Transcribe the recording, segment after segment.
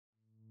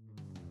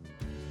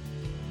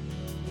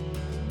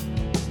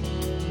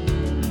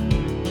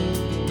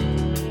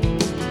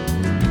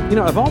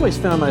I've always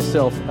found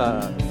myself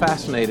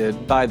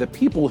fascinated by the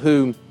people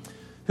who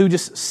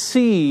just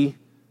see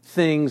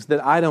things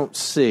that I don't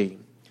see.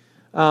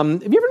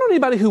 Have you ever known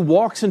anybody who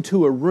walks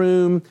into a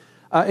room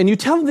and you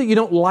tell them that you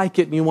don't like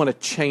it and you want to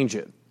change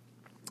it?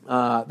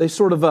 They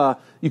sort of,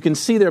 you can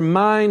see their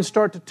minds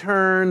start to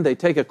turn. They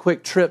take a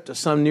quick trip to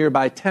some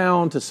nearby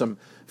town, to some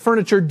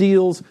furniture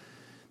deals.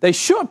 They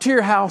show up to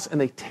your house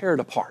and they tear it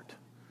apart.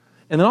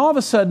 And then all of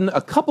a sudden,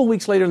 a couple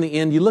weeks later in the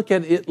end, you look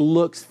at it, it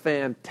looks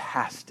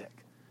fantastic.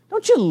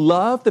 Don't you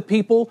love the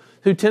people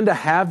who tend to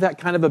have that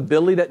kind of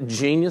ability, that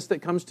genius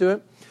that comes to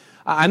it?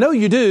 I know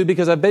you do,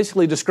 because I've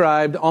basically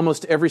described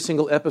almost every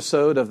single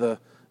episode of the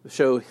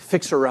show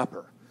Fixer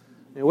Upper.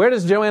 Where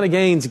does Joanna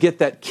Gaines get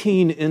that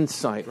keen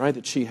insight, right,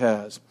 that she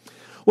has?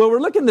 Well, we're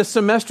looking this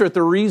semester at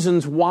the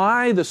reasons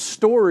why the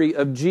story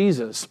of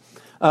Jesus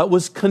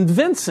was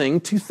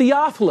convincing to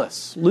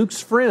Theophilus, Luke's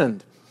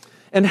friend,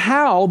 and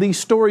how these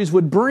stories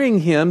would bring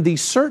him the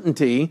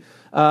certainty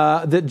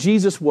that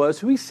Jesus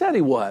was who he said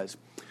he was.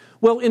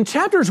 Well, in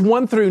chapters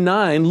 1 through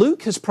 9,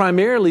 Luke has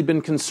primarily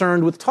been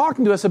concerned with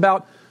talking to us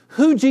about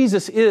who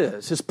Jesus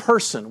is, his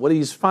person, what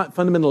he's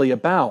fundamentally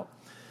about.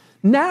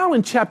 Now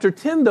in chapter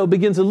 10, though,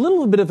 begins a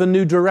little bit of a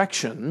new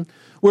direction,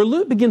 where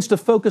Luke begins to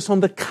focus on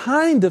the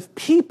kind of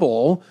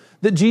people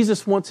that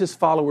Jesus wants his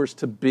followers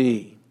to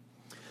be.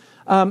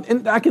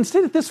 And I can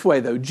state it this way,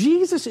 though.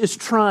 Jesus is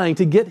trying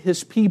to get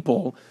his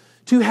people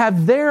to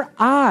have their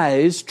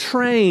eyes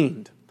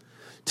trained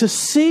to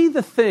see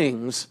the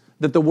things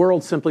that the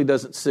world simply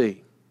doesn't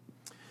see.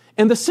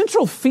 And the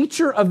central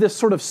feature of this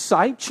sort of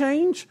sight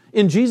change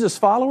in Jesus'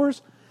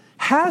 followers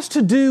has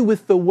to do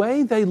with the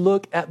way they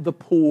look at the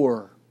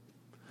poor,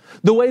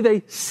 the way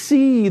they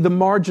see the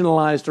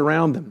marginalized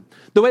around them,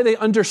 the way they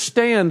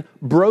understand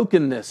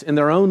brokenness in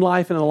their own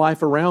life and in the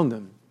life around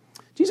them.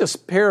 Jesus'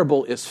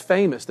 parable is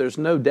famous, there's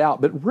no doubt,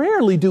 but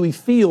rarely do we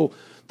feel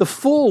the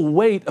full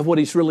weight of what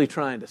he's really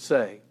trying to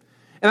say.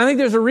 And I think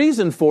there's a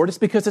reason for it. It's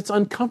because it's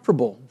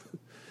uncomfortable.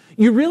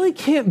 You really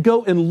can't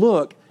go and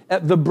look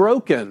at the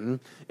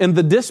broken and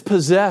the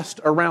dispossessed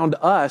around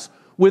us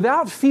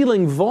without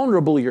feeling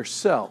vulnerable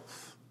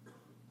yourself.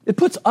 It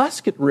puts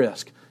us at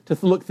risk to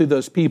look through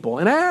those people.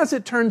 And as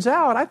it turns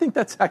out, I think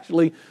that's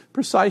actually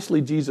precisely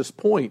Jesus'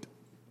 point.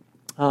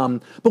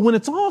 But when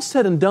it's all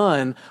said and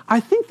done, I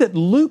think that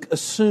Luke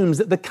assumes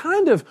that the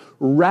kind of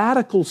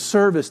radical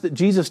service that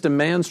Jesus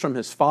demands from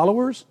his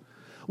followers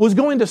was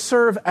going to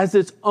serve as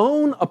its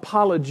own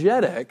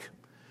apologetic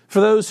for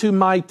those who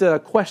might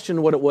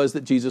question what it was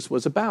that Jesus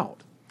was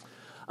about.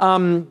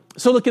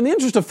 So look, in the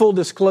interest of full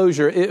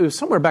disclosure, it was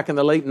somewhere back in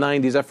the late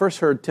 90s, I first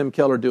heard Tim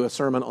Keller do a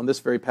sermon on this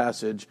very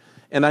passage.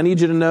 And I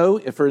need you to know,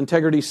 for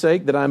integrity's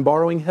sake, that I'm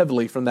borrowing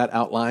heavily from that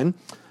outline,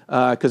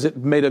 because it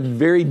made a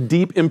very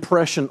deep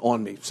impression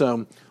on me.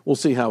 So we'll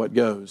see how it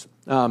goes.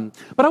 But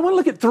I want to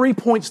look at 3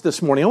 points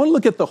this morning. I want to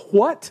look at the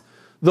what,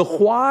 the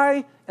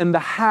why, and the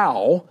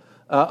how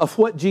of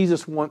what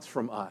Jesus wants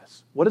from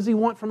us. What does he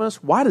want from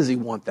us? Why does he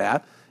want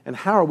that? And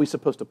how are we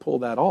supposed to pull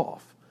that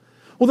off?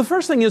 Well, the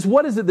first thing is,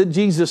 what is it that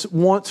Jesus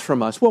wants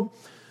from us? Well,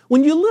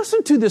 when you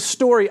listen to this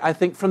story, I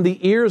think, from the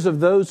ears of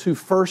those who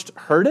first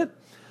heard it,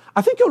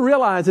 I think you'll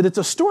realize that it's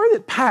a story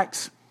that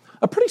packs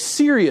a pretty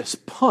serious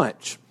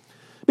punch.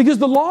 Because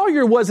the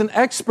lawyer was an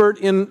expert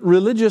in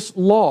religious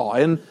law,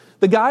 and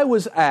the guy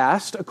was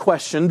asked a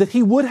question that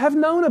he would have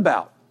known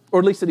about,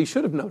 or at least that he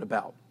should have known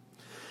about.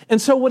 And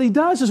so what he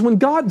does is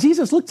when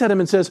Jesus looks at him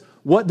and says,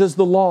 "What does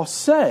the law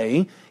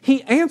say?"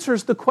 he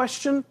answers the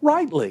question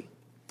rightly.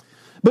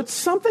 But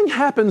something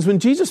happens when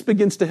Jesus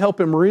begins to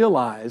help him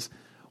realize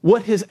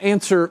what his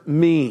answer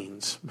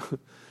means.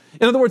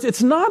 In other words,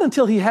 it's not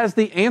until he has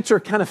the answer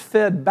kind of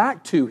fed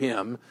back to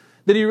him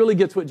that he really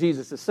gets what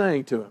Jesus is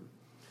saying to him.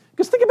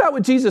 Because think about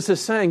what Jesus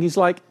is saying. He's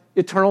like,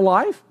 eternal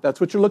life,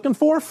 that's what you're looking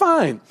for?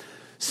 Fine.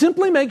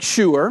 Simply make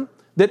sure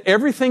that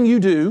everything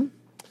you do,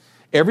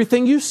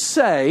 everything you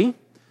say,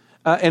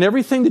 and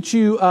everything that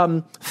you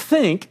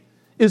think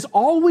is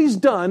always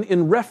done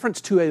in reference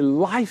to a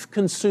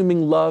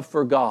life-consuming love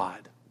for God.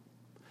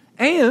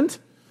 And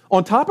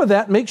on top of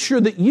that, make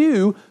sure that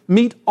you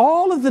meet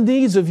all of the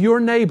needs of your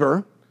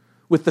neighbor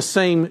with the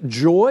same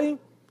joy,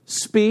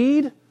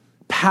 speed,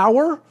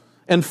 power,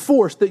 and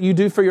force that you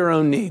do for your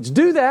own needs.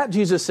 Do that,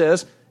 Jesus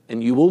says,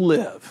 and you will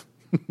live.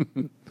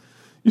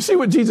 You see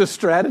what Jesus'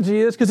 strategy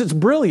is? Because it's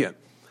brilliant.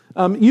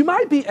 You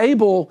might be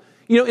able,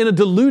 in a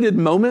deluded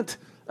moment,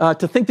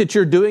 to think that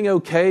you're doing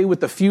okay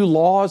with the few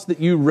laws that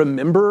you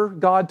remember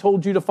God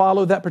told you to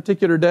follow that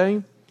particular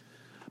day.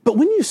 But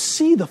when you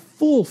see the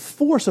full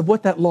force of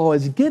what that law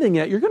is getting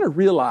at, you're going to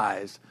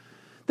realize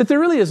that there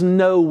really is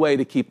no way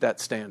to keep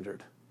that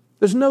standard.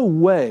 There's no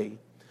way.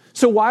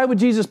 So why would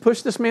Jesus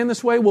push this man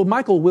this way? Well,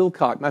 Michael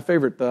Wilcock, my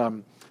favorite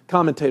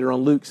commentator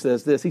on Luke,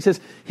 says this. He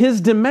says,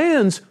 his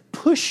demands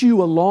push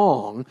you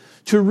along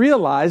to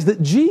realize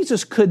that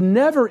Jesus could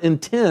never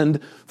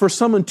intend for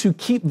someone to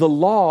keep the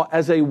law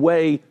as a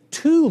way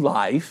to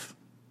life,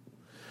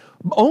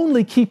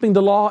 only keeping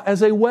the law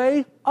as a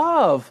way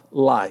of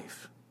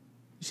life.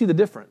 You see the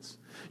difference?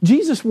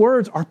 Jesus'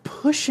 words are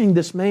pushing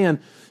this man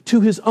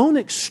to his own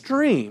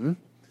extreme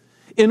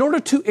in order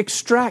to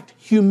extract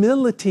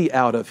humility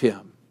out of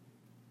him,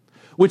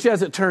 which,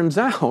 as it turns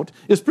out,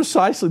 is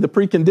precisely the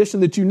precondition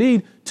that you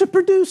need to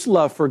produce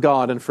love for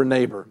God and for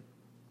neighbor.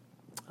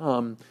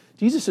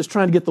 Jesus is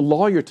trying to get the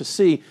lawyer to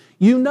see,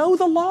 you know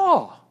the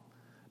law,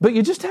 but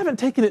you just haven't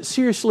taken it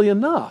seriously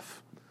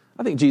enough.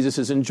 I think Jesus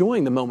is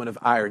enjoying the moment of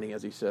irony,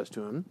 as he says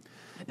to him.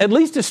 At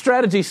least his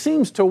strategy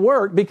seems to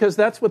work, because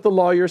that's what the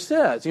lawyer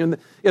says.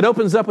 It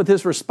opens up with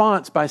his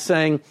response by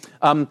saying,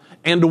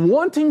 and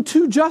wanting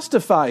to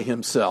justify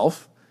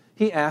himself,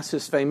 he asks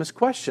his famous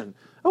question,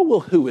 oh,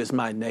 well, who is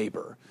my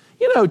neighbor?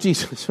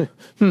 Jesus,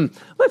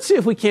 let's see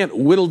if we can't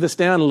whittle this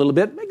down a little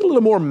bit, make it a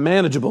little more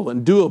manageable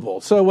and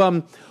doable. So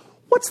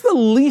what's the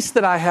least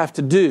that I have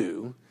to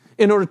do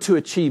in order to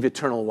achieve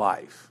eternal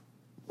life?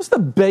 What's the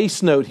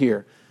base note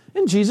here?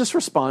 And Jesus'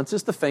 response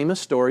is the famous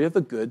story of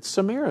the Good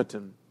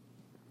Samaritan.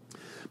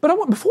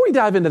 But before we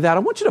dive into that, I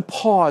want you to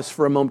pause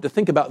for a moment to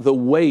think about the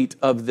weight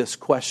of this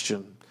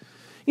question.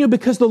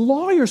 Because the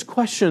lawyer's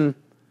question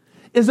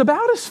is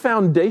about as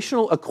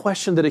foundational a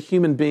question that a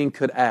human being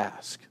could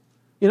ask.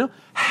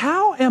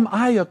 How am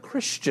I a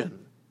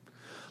Christian?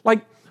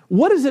 Like,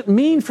 what does it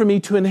mean for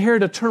me to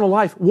inherit eternal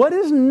life? What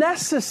is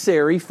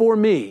necessary for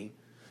me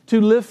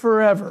to live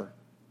forever,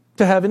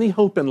 to have any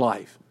hope in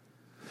life?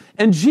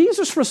 And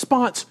Jesus'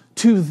 response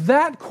to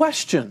that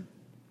question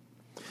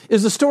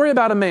is the story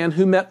about a man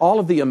who met all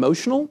of the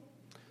emotional,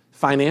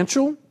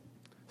 financial,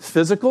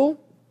 physical,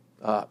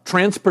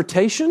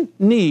 transportation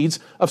needs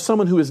of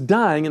someone who is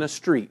dying in a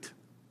street.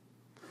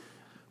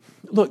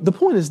 Look, the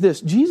point is this.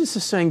 Jesus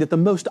is saying that the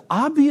most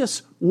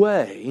obvious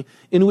way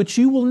in which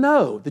you will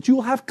know, that you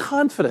will have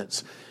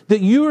confidence, that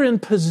you are in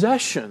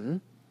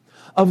possession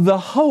of the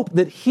hope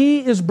that He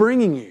is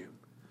bringing you,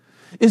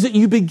 is that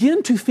you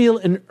begin to feel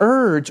an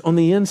urge on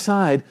the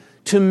inside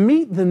to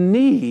meet the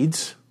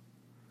needs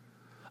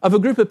of a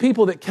group of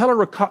people that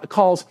Keller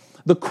calls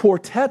the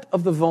quartet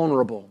of the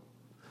vulnerable.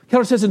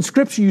 Keller says in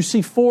Scripture you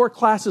see 4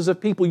 classes of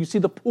people. You see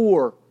the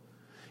poor,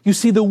 you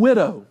see the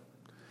widow,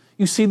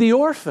 you see the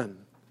orphan,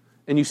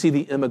 and you see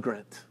the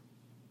immigrant.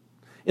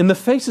 In the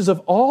faces of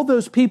all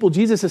those people,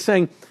 Jesus is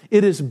saying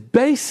it is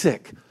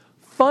basic,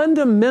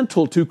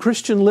 fundamental to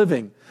Christian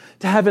living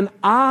to have an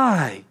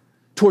eye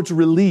towards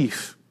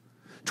relief,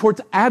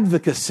 towards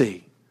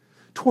advocacy,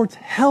 towards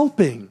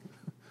helping,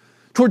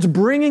 towards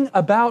bringing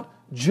about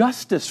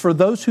justice for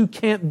those who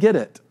can't get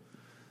it.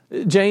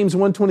 James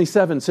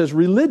 1:27 says,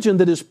 religion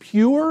that is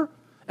pure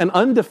and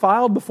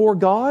undefiled before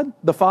God,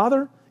 the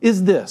Father,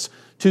 is this,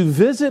 to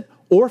visit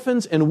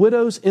orphans and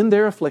widows in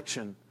their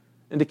affliction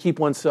and to keep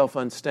oneself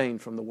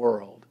unstained from the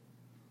world.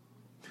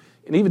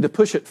 And even to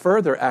push it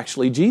further,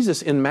 actually,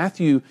 Jesus in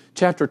Matthew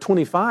chapter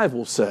 25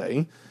 will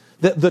say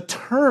that the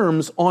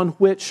terms on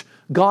which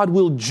God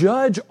will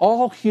judge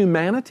all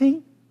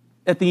humanity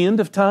at the end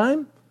of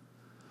time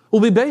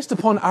will be based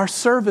upon our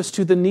service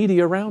to the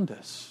needy around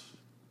us.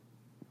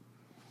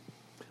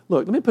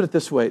 Look, let me put it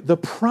this way. The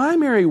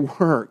primary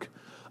work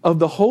of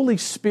the Holy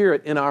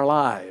Spirit in our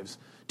lives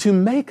to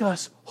make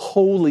us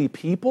holy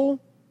people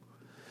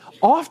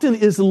often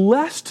is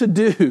less to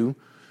do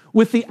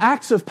with the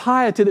acts of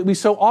piety that we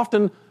so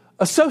often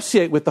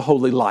associate with the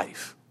holy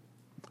life.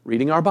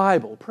 Reading our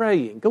Bible,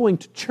 praying, going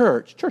to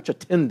church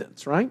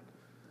attendance, right?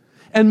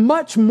 And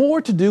much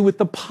more to do with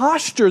the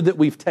posture that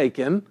we've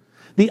taken,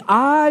 the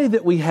eye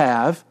that we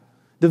have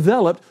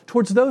developed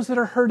towards those that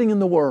are hurting in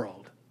the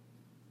world.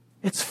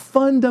 It's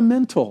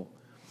fundamental.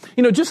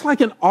 Just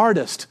like an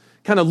artist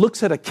kind of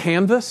looks at a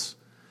canvas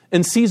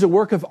and sees a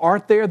work of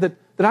art there that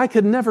I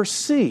could never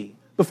see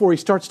before he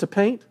starts to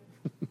paint.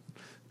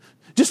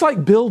 Just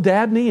like Bill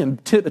Dabney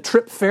and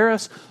Trip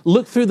Ferris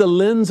look through the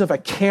lens of a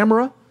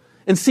camera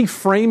and see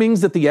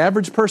framings that the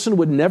average person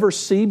would never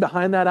see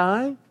behind that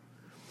eye.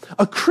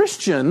 A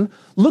Christian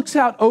looks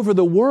out over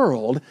the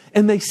world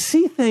and they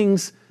see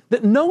things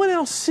that no one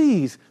else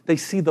sees. They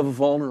see the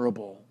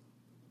vulnerable,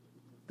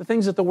 the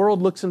things that the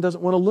world looks and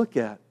doesn't want to look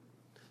at.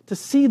 To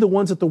see the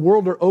ones that the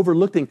world are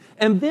overlooking,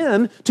 and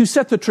then to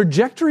set the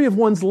trajectory of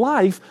one's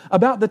life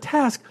about the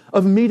task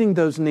of meeting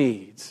those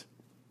needs.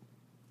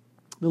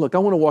 Now look, I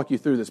want to walk you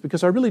through this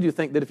because I really do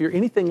think that if you're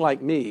anything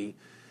like me,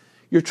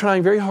 you're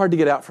trying very hard to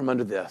get out from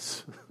under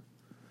this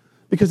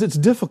because it's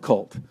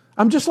difficult.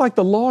 I'm just like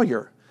the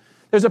lawyer.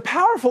 There's a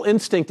powerful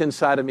instinct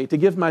inside of me to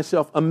give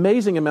myself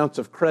amazing amounts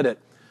of credit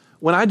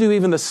when I do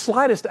even the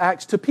slightest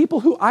acts to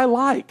people who I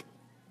like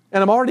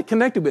and I'm already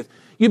connected with.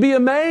 You'd be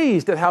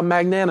amazed at how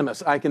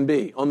magnanimous I can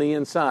be on the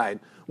inside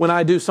when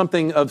I do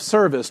something of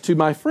service to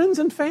my friends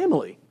and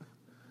family.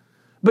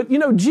 But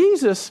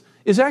Jesus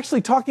is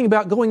actually talking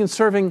about going and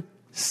serving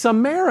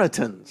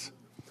Samaritans,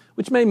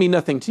 which may mean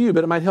nothing to you,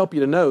 but it might help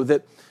you to know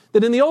that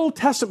in the Old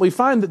Testament we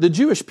find that the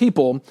Jewish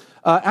people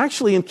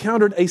actually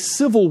encountered a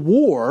civil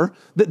war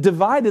that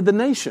divided the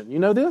nation. You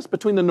know this?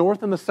 Between the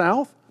north and the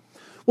south?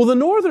 Well, the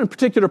northern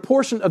particular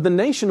portion of the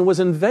nation was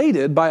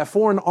invaded by a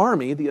foreign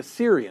army, the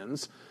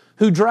Assyrians,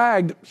 who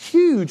dragged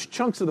huge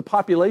chunks of the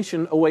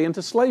population away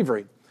into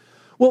slavery.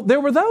 Well,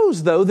 there were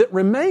those, though, that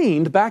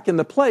remained back in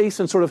the place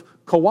and sort of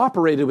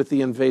cooperated with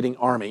the invading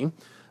army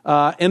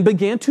and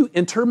began to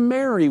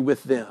intermarry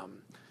with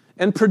them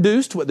and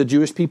produced what the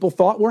Jewish people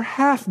thought were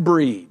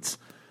half-breeds.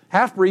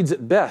 Half-breeds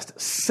at best,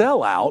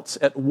 sellouts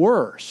at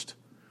worst.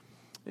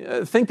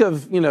 Think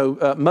of,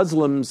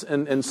 Muslims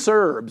and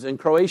Serbs in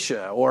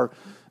Croatia, or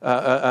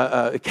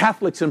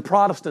Catholics and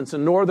Protestants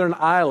in Northern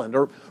Ireland,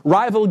 or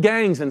rival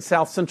gangs in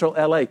South Central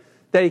LA.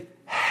 They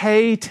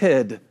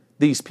hated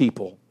these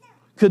people,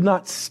 could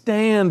not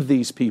stand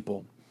these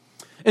people.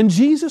 And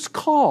Jesus'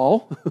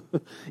 call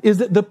is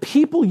that the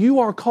people you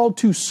are called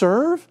to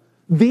serve,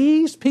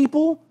 these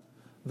people,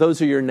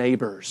 those are your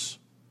neighbors.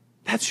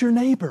 That's your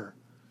neighbor.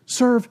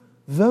 Serve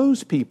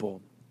those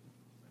people.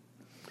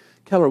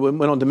 Keller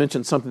went on to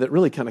mention something that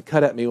really kind of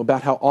cut at me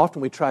about how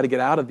often we try to get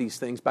out of these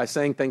things by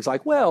saying things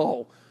like,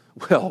 well,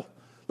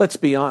 let's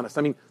be honest.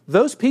 I mean,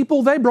 those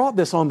people, they brought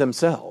this on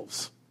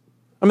themselves.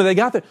 I mean, they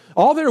got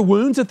all their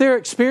wounds that they're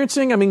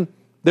experiencing, I mean,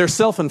 they're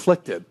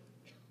self-inflicted.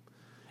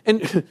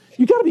 And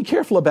you got to be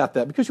careful about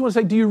that, because you want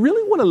to say, do you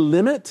really want to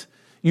limit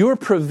your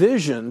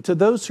provision to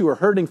those who are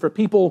hurting for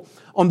people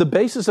on the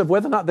basis of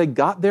whether or not they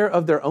got there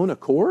of their own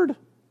accord?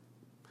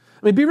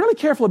 I mean, be really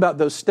careful about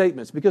those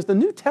statements, because the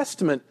New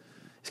Testament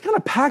is kind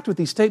of packed with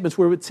these statements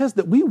where it says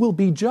that we will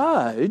be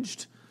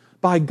judged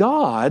by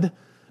God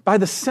by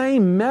the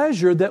same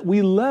measure that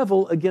we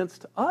level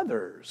against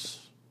others.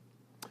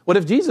 What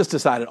if Jesus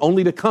decided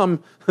only to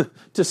come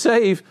to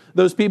save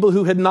those people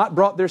who had not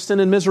brought their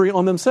sin and misery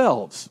on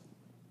themselves?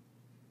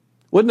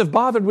 Wouldn't have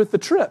bothered with the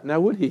trip,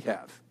 now would he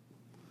have?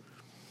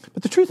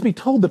 But the truth be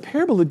told, the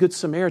parable of the Good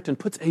Samaritan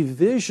puts a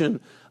vision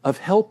of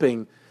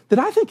helping that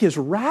I think is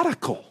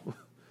radical.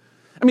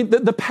 I mean,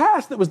 the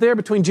pass that was there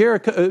between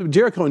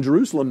Jericho and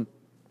Jerusalem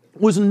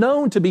was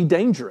known to be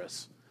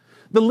dangerous.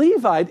 The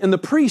Levite and the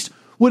priest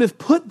would have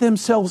put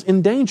themselves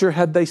in danger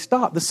had they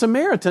stopped. The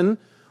Samaritan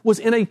was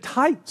in a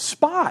tight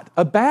spot,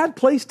 a bad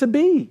place to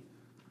be.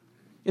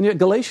 And yet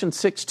Galatians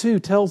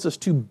 6:2 tells us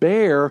to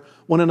bear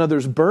one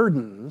another's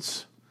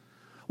burdens.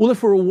 Well,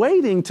 if we're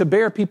waiting to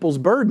bear people's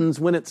burdens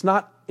when it's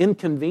not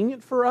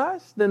inconvenient for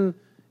us, then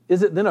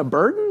is it then a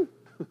burden?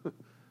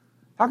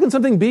 How can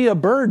something be a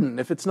burden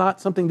if it's not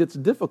something that's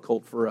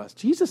difficult for us?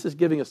 Jesus is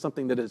giving us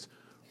something that is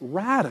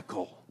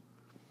radical.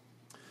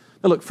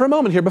 Now look, for a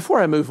moment here,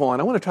 before I move on,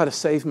 I want to try to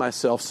save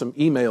myself some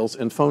emails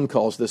and phone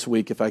calls this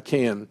week if I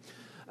can,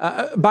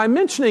 by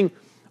mentioning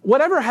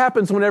whatever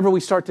happens whenever we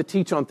start to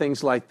teach on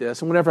things like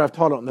this, and whenever I've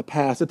taught it in the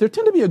past, that there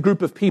tend to be a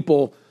group of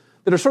people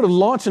that are sort of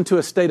launched into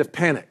a state of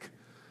panic.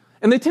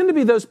 And they tend to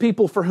be those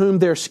people for whom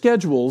their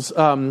schedules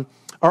are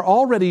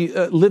already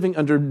living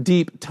under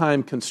deep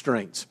time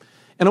constraints.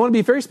 And I want to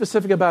be very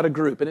specific about a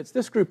group, and it's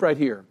this group right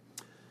here.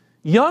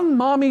 Young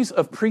mommies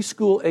of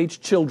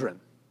preschool-aged children.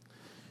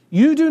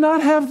 You do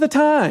not have the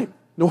time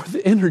nor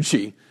the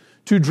energy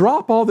to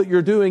drop all that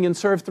you're doing and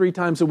serve 3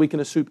 times a week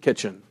in a soup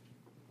kitchen.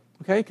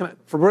 Okay?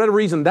 For whatever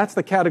reason, that's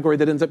the category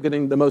that ends up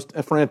getting the most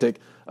frantic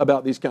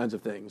about these kinds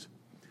of things.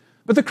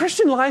 But the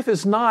Christian life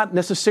is not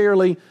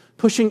necessarily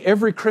pushing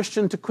every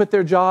Christian to quit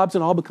their jobs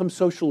and all become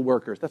social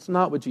workers. That's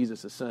not what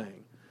Jesus is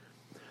saying.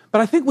 But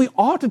I think we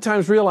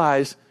oftentimes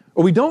realize,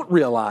 or we don't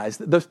realize,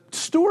 that the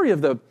story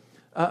of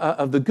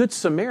the Good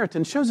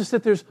Samaritan shows us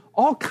that there's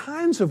all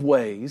kinds of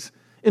ways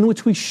in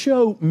which we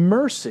show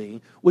mercy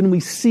when we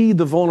see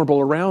the vulnerable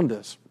around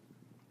us.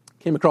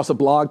 Came across a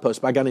blog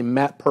post by a guy named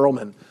Matt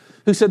Perlman,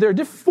 who said there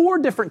are 4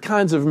 different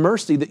kinds of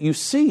mercy that you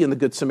see in the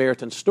Good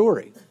Samaritan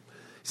story.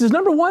 He says,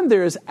 number 1,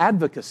 there is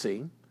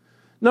advocacy.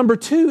 Number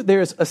 2,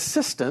 there's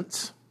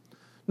assistance.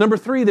 Number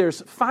 3,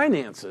 there's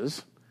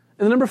finances.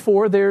 And number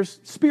 4,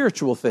 there's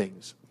spiritual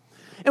things.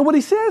 And what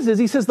he says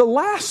is, the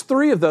last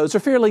 3 of those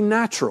are fairly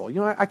natural.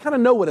 I kind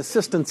of know what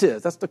assistance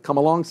is. That's to come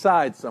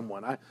alongside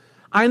someone.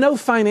 I know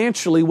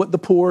financially what the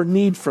poor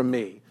need from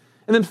me.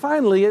 And then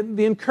finally,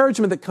 the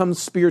encouragement that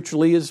comes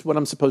spiritually is what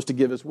I'm supposed to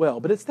give as well.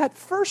 But it's that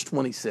first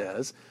one, he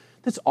says,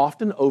 that's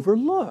often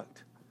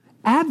overlooked.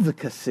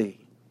 Advocacy.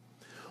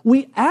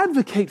 We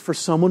advocate for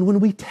someone when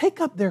we take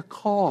up their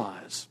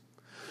cause,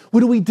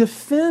 when we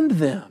defend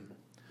them,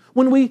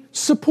 when we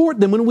support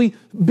them, when we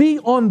be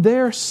on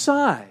their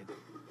side.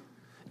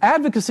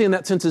 Advocacy in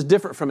that sense is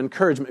different from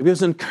encouragement,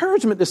 because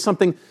encouragement is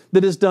something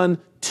that is done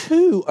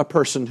to a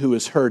person who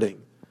is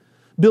hurting,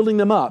 building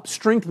them up,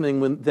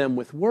 strengthening them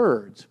with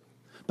words.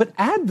 But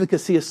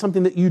advocacy is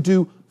something that you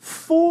do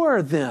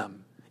for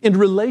them in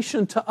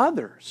relation to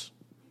others.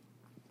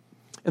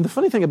 And the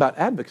funny thing about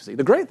advocacy,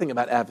 the great thing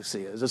about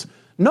advocacy is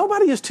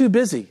nobody is too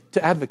busy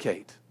to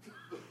advocate.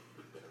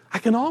 I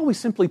can always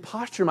simply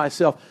posture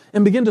myself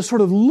and begin to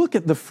sort of look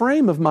at the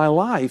frame of my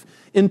life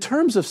in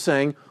terms of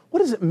saying, what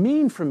does it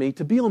mean for me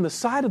to be on the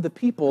side of the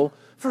people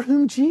for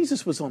whom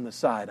Jesus was on the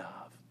side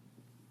of?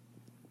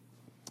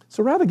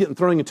 So rather than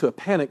throwing into a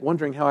panic,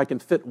 wondering how I can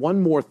fit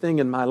one more thing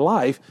in my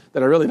life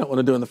that I really don't want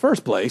to do in the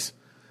first place,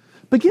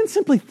 begin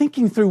simply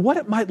thinking through what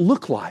it might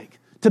look like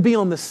to be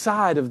on the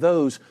side of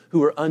those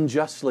who are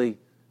unjustly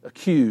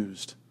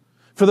accused,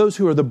 for those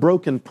who are the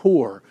broken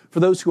poor,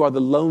 for those who are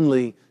the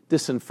lonely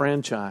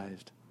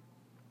disenfranchised.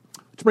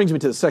 Which brings me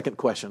to the second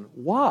question.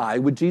 Why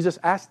would Jesus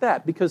ask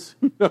that? Because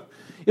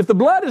if the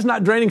blood is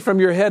not draining from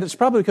your head, it's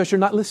probably because you're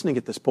not listening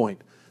at this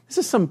point. This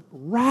is some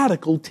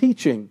radical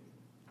teaching.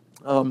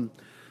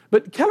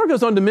 But Keller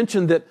goes on to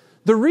mention that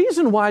the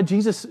reason why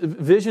Jesus'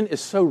 vision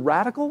is so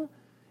radical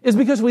is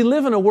because we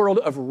live in a world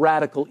of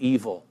radical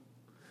evil.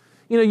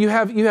 You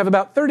have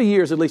about 30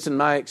 years, at least in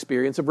my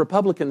experience, of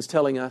Republicans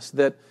telling us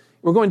that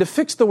we're going to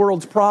fix the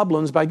world's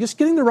problems by just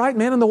getting the right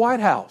man in the White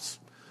House,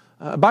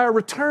 by a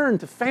return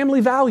to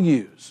family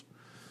values.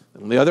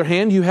 On the other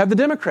hand, you have the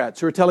Democrats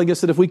who are telling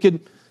us that if we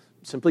could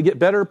simply get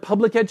better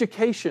public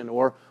education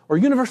or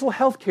universal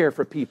health care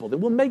for people, that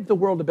will make the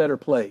world a better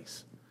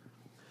place.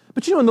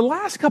 But in the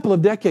last couple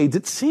of decades,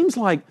 it seems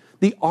like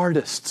the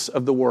artists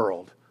of the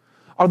world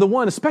are the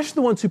ones, especially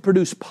the ones who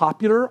produce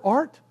popular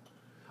art,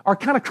 are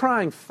kind of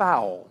crying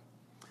foul.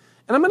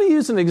 And I'm going to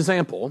use an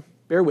example,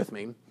 bear with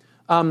me,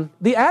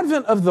 the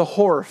advent of the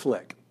horror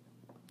flick.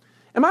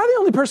 Am I the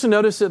only person who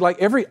noticed that like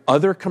every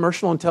other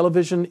commercial on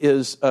television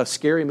is a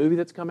scary movie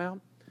that's come out?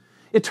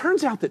 It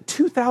turns out that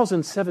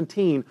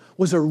 2017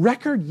 was a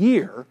record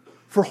year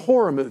for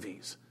horror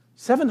movies.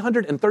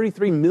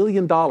 $733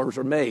 million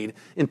were made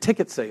in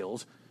ticket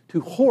sales to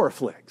horror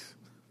flicks.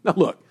 Now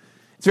look,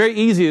 it's very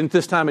easy at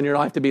this time in your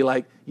life to be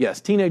like, yes,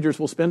 teenagers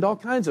will spend all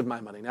kinds of my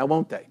money, now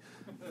won't they?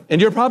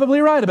 And you're probably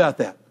right about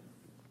that.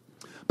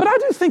 But I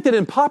do think that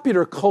in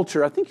popular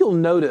culture, I think you'll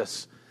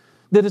notice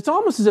that it's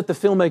almost as if the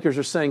filmmakers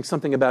are saying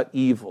something about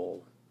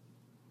evil.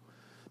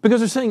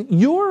 Because they're saying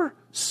your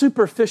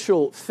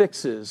superficial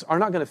fixes are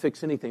not going to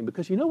fix anything.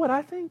 Because you know what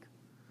I think?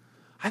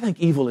 I think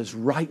evil is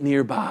right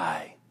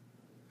nearby.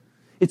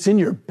 It's in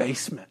your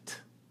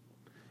basement.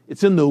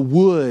 It's in the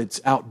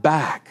woods out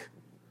back.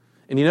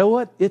 And you know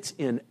what? It's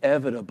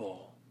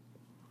inevitable.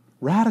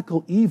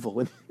 Radical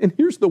evil. And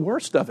here's the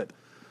worst of it.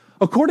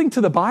 According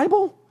to the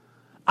Bible,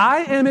 I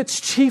am its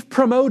chief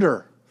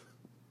promoter.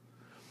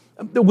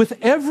 With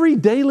every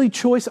daily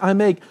choice I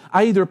make,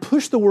 I either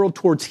push the world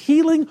towards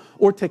healing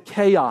or to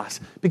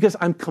chaos because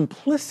I'm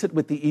complicit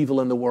with the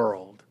evil in the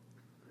world.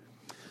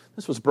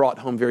 This was brought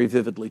home very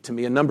vividly to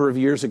me a number of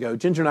years ago.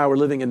 Ginger and I were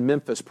living in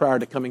Memphis prior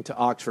to coming to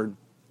Oxford.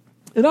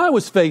 And I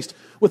was faced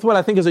with what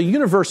I think is a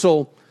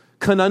universal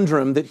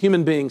conundrum that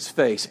human beings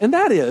face. And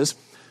that is,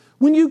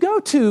 when you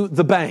go to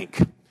the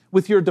bank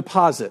with your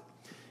deposit,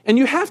 and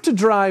you have to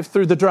drive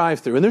through the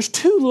drive-thru, and there's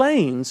 2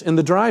 lanes in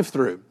the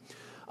drive-thru.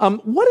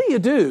 What do you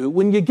do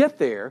when you get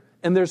there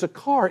and there's a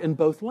car in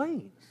both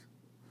lanes?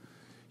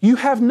 You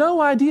have no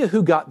idea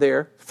who got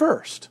there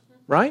first,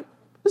 right?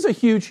 This is a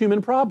huge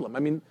human problem. I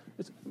mean,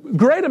 it's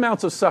great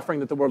amounts of suffering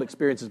that the world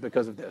experiences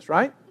because of this,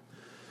 right?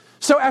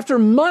 So after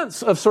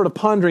months of sort of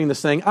pondering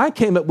this thing, I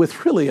came up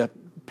with really a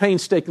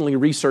painstakingly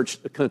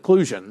researched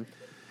conclusion.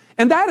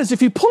 And that is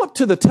if you pull up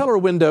to the teller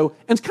window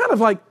and kind of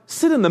like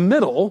sit in the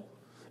middle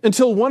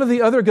until one or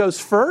the other goes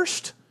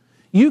first,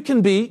 you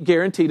can be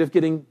guaranteed of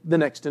getting the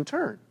next in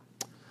turn.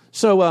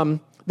 So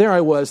there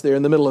I was there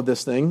in the middle of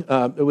this thing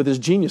with this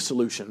genius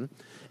solution.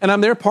 And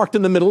I'm there parked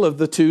in the middle of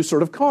the 2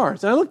 sort of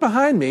cars. And I look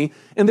behind me,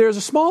 and there's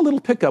a small little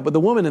pickup with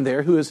a woman in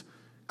there who is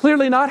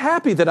clearly not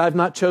happy that I've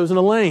not chosen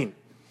a lane.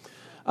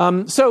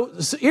 So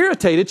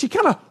irritated, she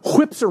kind of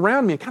whips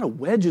around me and kind of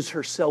wedges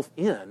herself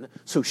in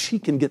so she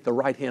can get the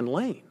right-hand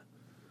lane.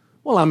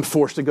 Well, I'm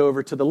forced to go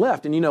over to the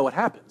left, and you know what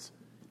happens.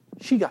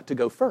 She got to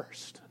go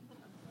first.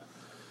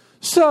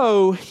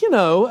 So,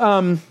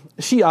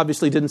 she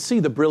obviously didn't see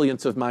the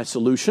brilliance of my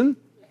solution,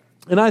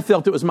 and I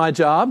felt it was my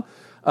job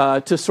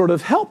to sort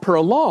of help her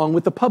along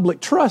with the public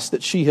trust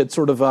that she had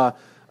sort of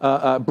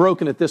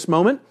broken at this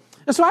moment.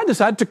 And so I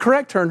decided to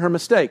correct her in her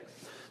mistake.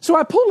 So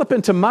I pulled up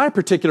into my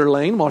particular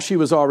lane while she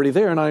was already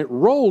there, and I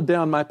rolled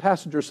down my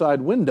passenger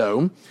side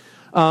window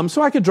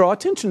so I could draw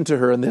attention to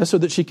her in this so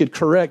that she could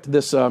correct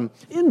this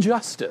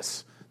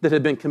injustice that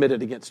had been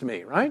committed against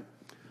me, right?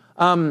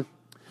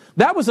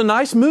 That was a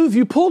nice move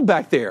you pulled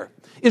back there,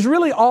 is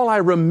really all I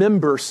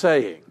remember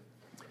saying.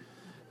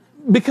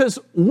 Because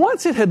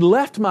once it had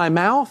left my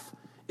mouth,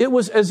 it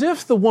was as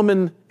if the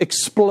woman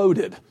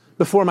exploded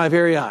before my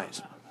very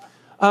eyes.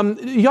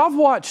 Y'all have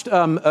watched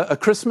A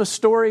Christmas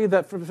Story,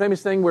 that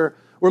famous thing where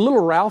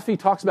little Ralphie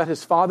talks about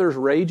his father's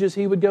rages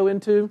he would go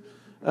into?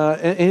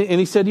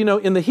 And he said,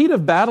 in the heat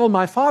of battle,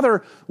 my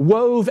father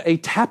wove a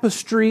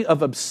tapestry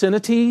of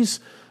obscenities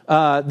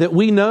that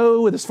we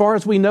know, as far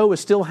as we know, is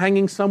still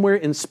hanging somewhere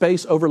in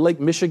space over Lake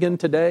Michigan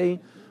today.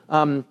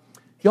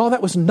 Y'all,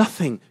 that was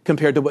nothing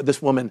compared to what this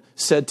woman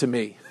said to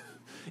me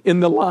in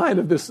the line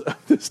of this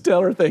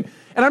teller thing.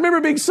 And I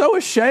remember being so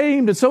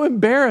ashamed and so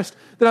embarrassed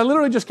that I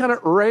literally just kind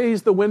of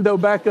raised the window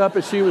back up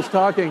as she was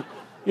talking,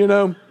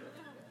 And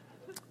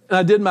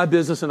I did my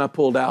business and I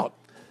pulled out.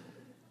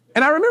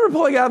 And I remember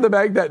pulling out of the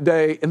bag that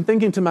day and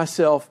thinking to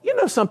myself,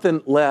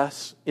 something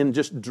less in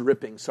just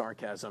dripping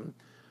sarcasm.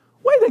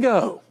 Way to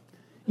go.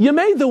 You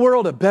made the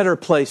world a better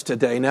place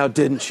today, now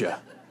didn't you?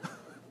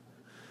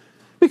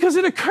 Because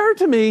it occurred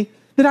to me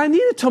that I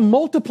needed to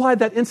multiply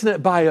that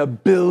incident by 1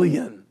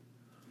 billion.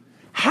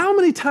 How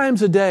many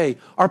times a day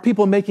are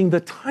people making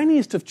the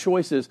tiniest of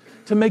choices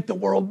to make the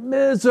world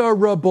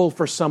miserable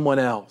for someone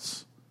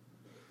else?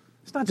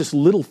 It's not just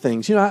little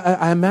things. You know,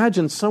 I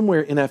imagine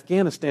somewhere in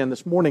Afghanistan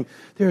this morning,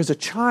 there is a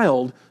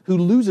child who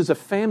loses a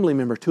family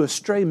member to a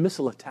stray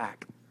missile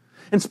attack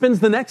and spends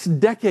the next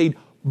decade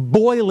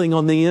boiling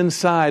on the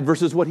inside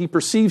versus what he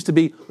perceives to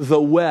be the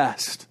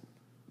West.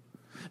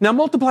 Now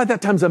multiply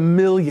that times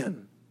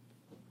 1,000,000.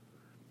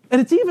 And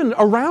it's even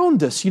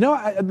around us. You know,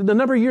 a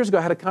number of years ago,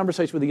 I had a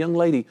conversation with a young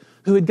lady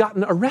who had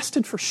gotten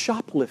arrested for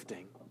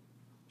shoplifting.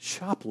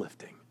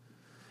 Shoplifting.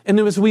 And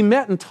as we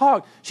met and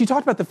talked, she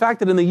talked about the fact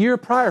that in the year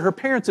prior, her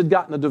parents had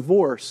gotten a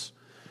divorce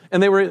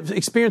and they were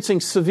experiencing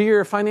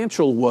severe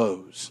financial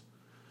woes.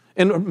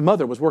 And her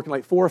mother was working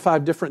like 4 or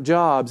 5 different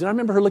jobs. And I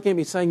remember her looking at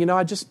me saying, you know,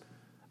 I just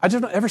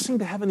don't ever seem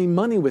to have any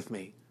money with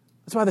me.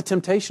 That's why the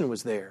temptation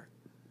was there.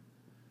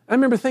 I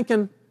remember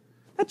thinking,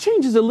 that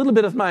changes a little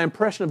bit of my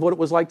impression of what it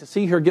was like to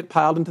see her get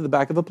piled into the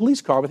back of a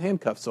police car with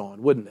handcuffs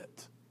on, wouldn't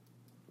it?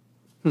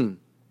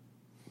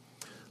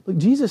 Look,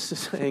 Jesus is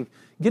saying,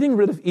 getting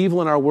rid of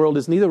evil in our world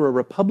is neither a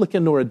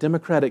Republican nor a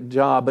Democratic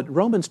job, but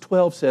Romans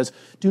 12 says,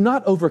 do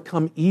not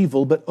overcome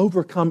evil, but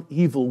overcome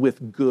evil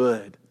with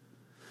good.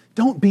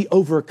 Don't be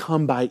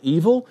overcome by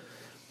evil.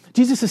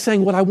 Jesus is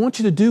saying, what I want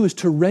you to do is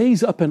to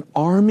raise up an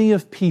army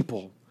of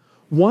people,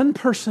 one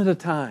person at a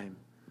time,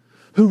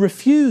 who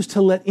refuse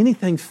to let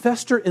anything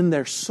fester in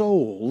their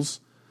souls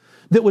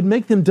that would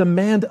make them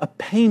demand a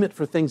payment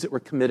for things that were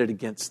committed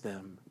against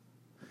them.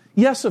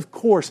 Yes, of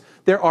course,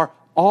 there are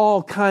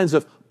all kinds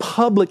of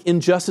public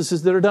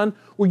injustices that are done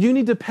where you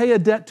need to pay a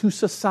debt to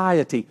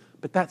society,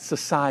 but that's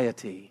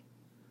society.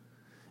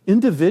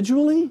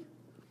 Individually,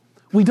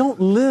 we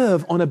don't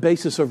live on a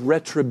basis of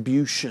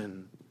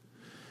retribution.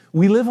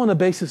 We live on a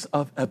basis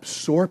of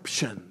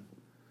absorption,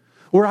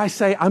 where I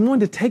say, I'm going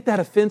to take that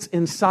offense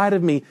inside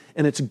of me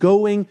and it's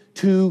going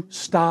to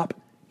stop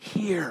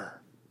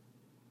here.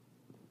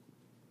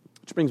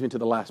 Which brings me to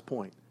the last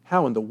point.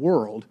 How in the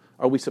world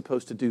are we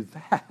supposed to do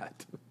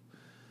that?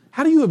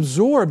 How do you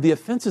absorb the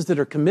offenses that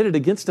are committed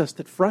against us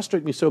that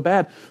frustrate me so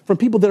bad from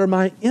people that are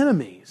my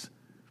enemies?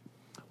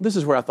 This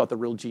is where I thought the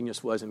real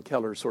genius was in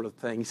Keller's sort of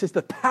thing. He says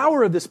the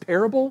power of this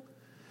parable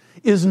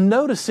is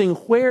noticing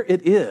where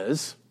it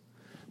is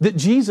that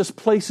Jesus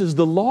places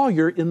the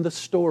lawyer in the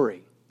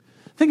story.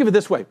 Think of it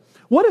this way.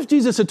 What if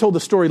Jesus had told the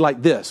story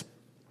like this?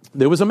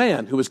 There was a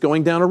man who was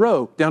going down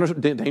a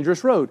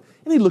dangerous road,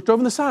 and he looked over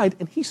on the side,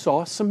 and he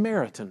saw a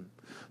Samaritan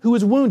who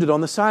was wounded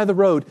on the side of the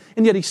road,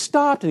 and yet he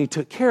stopped and he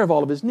took care of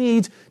all of his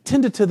needs,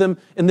 tended to them,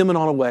 and then went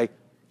on away.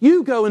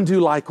 You go and do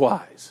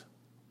likewise.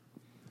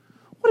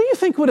 What do you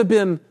think would have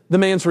been the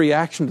man's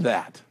reaction to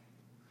that?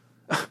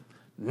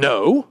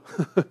 No.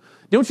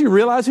 Don't you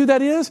realize who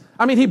that is?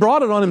 I mean, he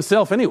brought it on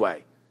himself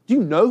anyway. Do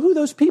you know who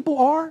those people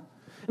are?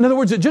 In other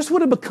words, it just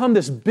would have become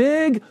this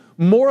big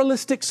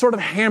moralistic sort of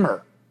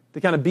hammer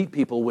to kind of beat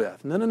people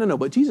with. No.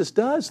 What Jesus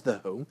does,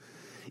 though,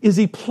 is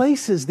he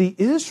places the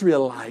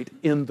Israelite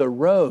in the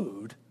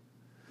road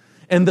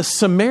and the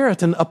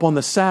Samaritan up on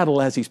the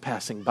saddle as he's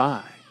passing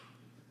by.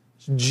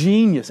 It's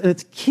genius. And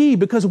it's key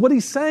because what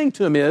he's saying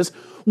to him is,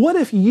 what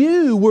if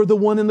you were the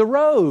one in the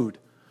road?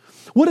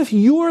 What if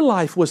your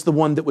life was the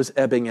one that was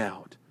ebbing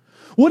out?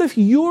 What if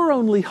your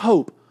only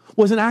hope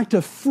was an act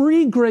of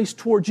free grace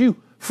towards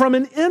you from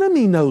an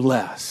enemy, no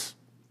less,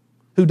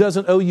 who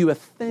doesn't owe you a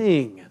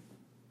thing,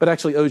 but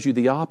actually owes you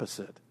the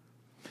opposite?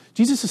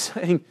 Jesus is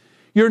saying,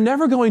 you're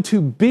never going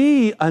to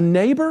be a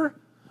neighbor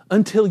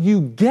until you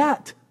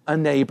get a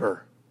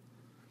neighbor.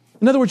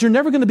 In other words, you're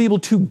never going to be able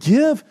to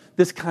give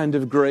this kind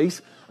of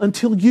grace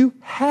until you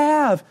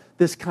have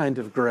this kind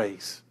of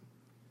grace.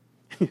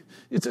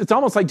 It's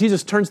almost like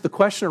Jesus turns the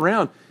question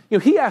around. You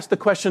know, he asked the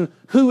question,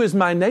 who is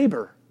my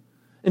neighbor?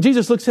 And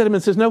Jesus looks at him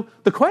and says, no,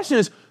 the question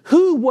is,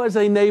 who was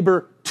a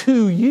neighbor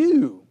to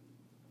you?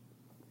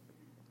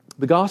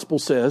 The gospel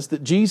says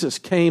that Jesus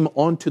came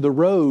onto the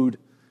road.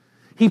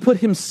 He put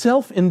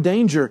himself in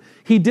danger.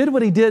 He did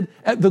what he did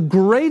at the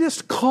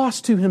greatest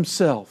cost to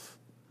himself.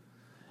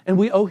 And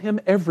we owe him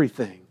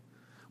everything.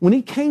 When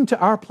he came to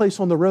our place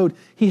on the road,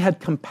 he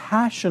had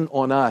compassion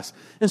on us.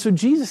 And so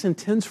Jesus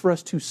intends for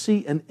us to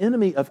see an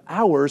enemy of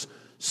ours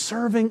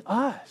serving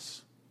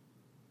us.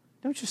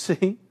 Don't you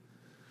see?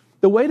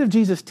 The weight of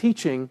Jesus'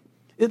 teaching,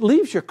 it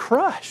leaves you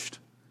crushed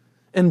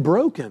and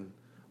broken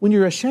when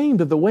you're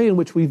ashamed of the way in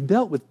which we've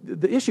dealt with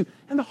the issue.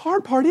 And the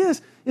hard part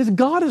is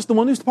God is the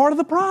one who's part of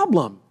the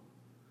problem.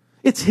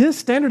 It's his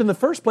standard in the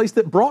first place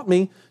that brought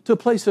me to a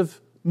place of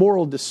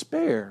moral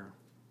despair.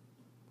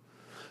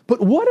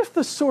 But what if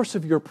the source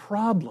of your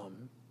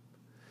problem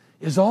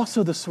is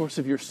also the source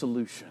of your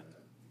solution?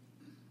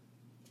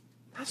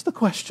 That's the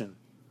question.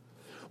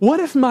 What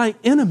if my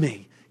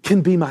enemy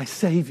can be my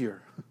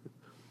Savior?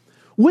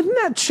 Wouldn't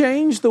that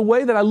change the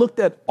way that I looked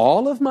at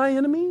all of my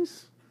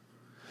enemies?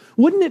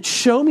 Wouldn't it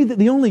show me that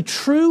the only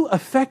true,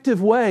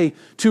 effective way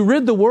to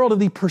rid the world of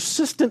the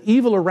persistent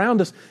evil around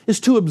us is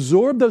to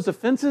absorb those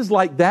offenses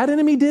like that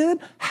enemy did?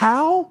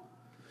 How?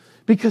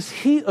 Because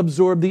he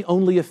absorbed the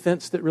only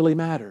offense that really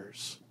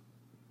matters.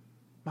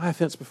 My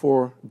offense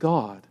before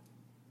God.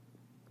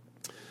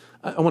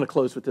 I want to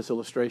close with this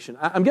illustration.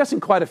 I'm guessing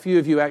quite a few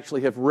of you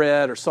actually have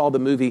read or saw the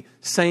movie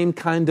Same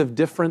Kind of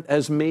Different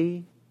as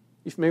Me.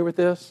 You familiar with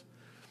this?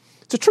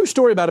 It's a true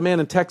story about a man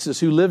in Texas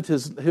who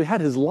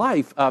had his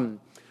life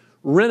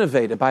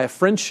renovated by a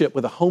friendship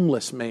with a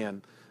homeless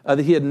man that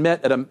he had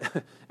met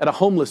at a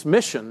homeless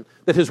mission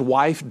that his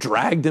wife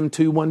dragged him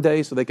to one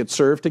day so they could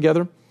serve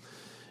together.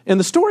 And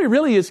the story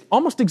really is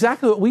almost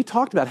exactly what we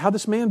talked about, how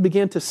this man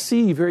began to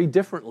see very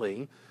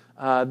differently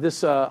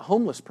this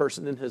homeless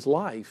person in his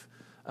life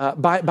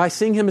by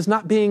seeing him as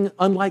not being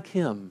unlike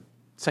him,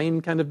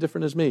 same kind of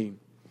different as me.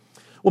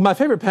 Well, my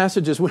favorite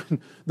passage is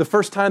when the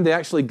first time they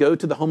actually go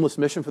to the homeless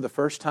mission for the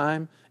first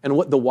time and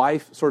what the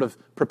wife sort of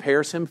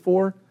prepares him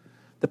for.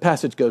 The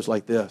passage goes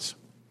like this.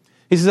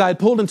 He says, I had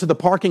pulled into the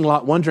parking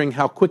lot wondering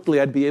how quickly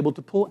I'd be able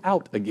to pull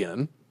out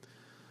again.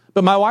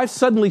 But my wife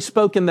suddenly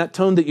spoke in that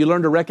tone that you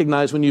learn to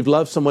recognize when you've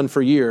loved someone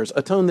for years,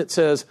 a tone that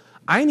says,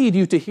 I need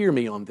you to hear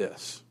me on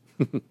this.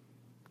 You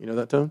know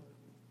that tone?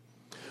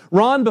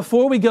 Ron,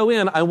 before we go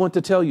in, I want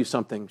to tell you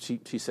something,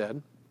 she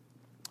said.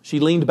 She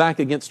leaned back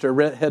against her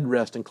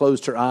headrest and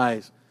closed her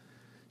eyes.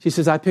 She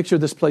says, I picture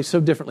this place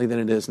so differently than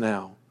it is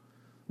now.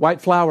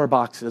 White flower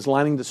boxes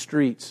lining the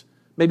streets,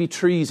 maybe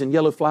trees and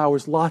yellow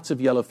flowers, lots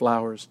of yellow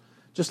flowers,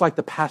 just like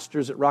the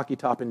pastures at Rocky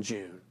Top in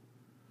June.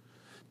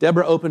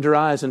 Deborah opened her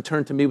eyes and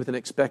turned to me with an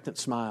expectant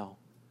smile.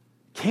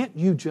 Can't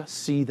you just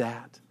see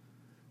that?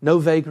 No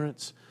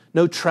vagrants,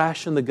 no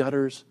trash in the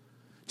gutters,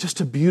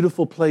 just a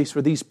beautiful place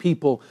where these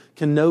people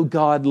can know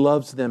God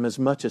loves them as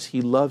much as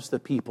He loves the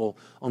people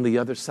on the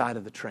other side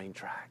of the train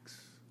tracks.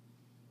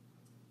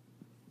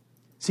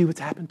 See what's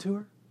happened to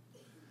her?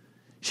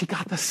 She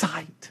got the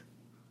sight.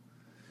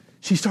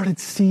 She started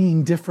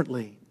seeing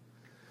differently.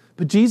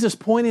 But Jesus'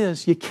 point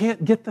is, you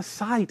can't get the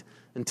sight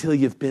until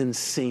you've been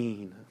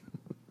seen.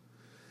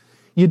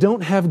 You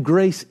don't have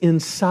grace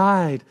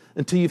inside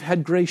until you've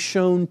had grace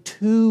shown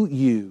to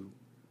you.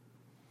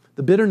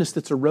 The bitterness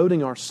that's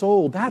eroding our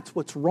soul, that's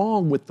what's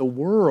wrong with the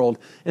world.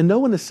 And no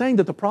one is saying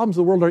that the problems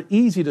of the world are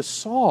easy to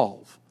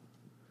solve.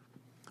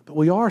 But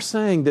we are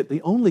saying that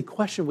the only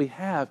question we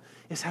have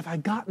is, have I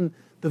gotten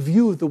the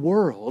view of the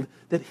world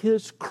that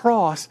His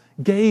cross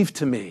gave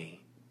to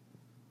me?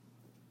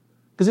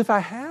 Because if I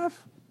have,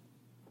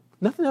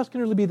 nothing else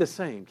can really be the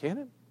same, can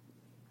it?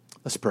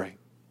 Let's pray.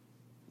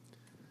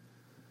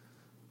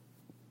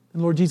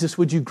 And Lord Jesus,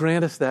 would you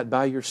grant us that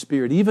by your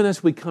Spirit? Even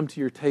as we come to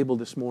your table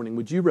this morning,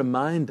 would you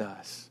remind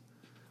us,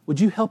 would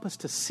you help us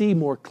to see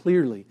more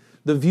clearly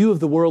the view of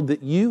the world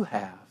that you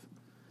have,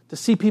 to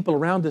see people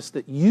around us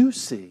that you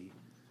see,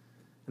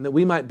 and that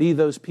we might be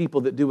those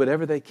people that do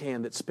whatever they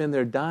can, that spend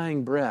their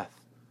dying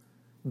breath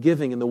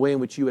giving in the way in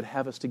which you would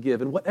have us to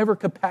give, in whatever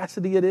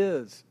capacity it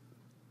is,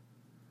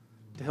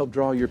 to help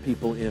draw your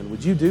people in.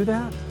 Would you do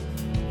that?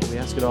 We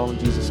ask it all in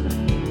Jesus'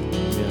 name.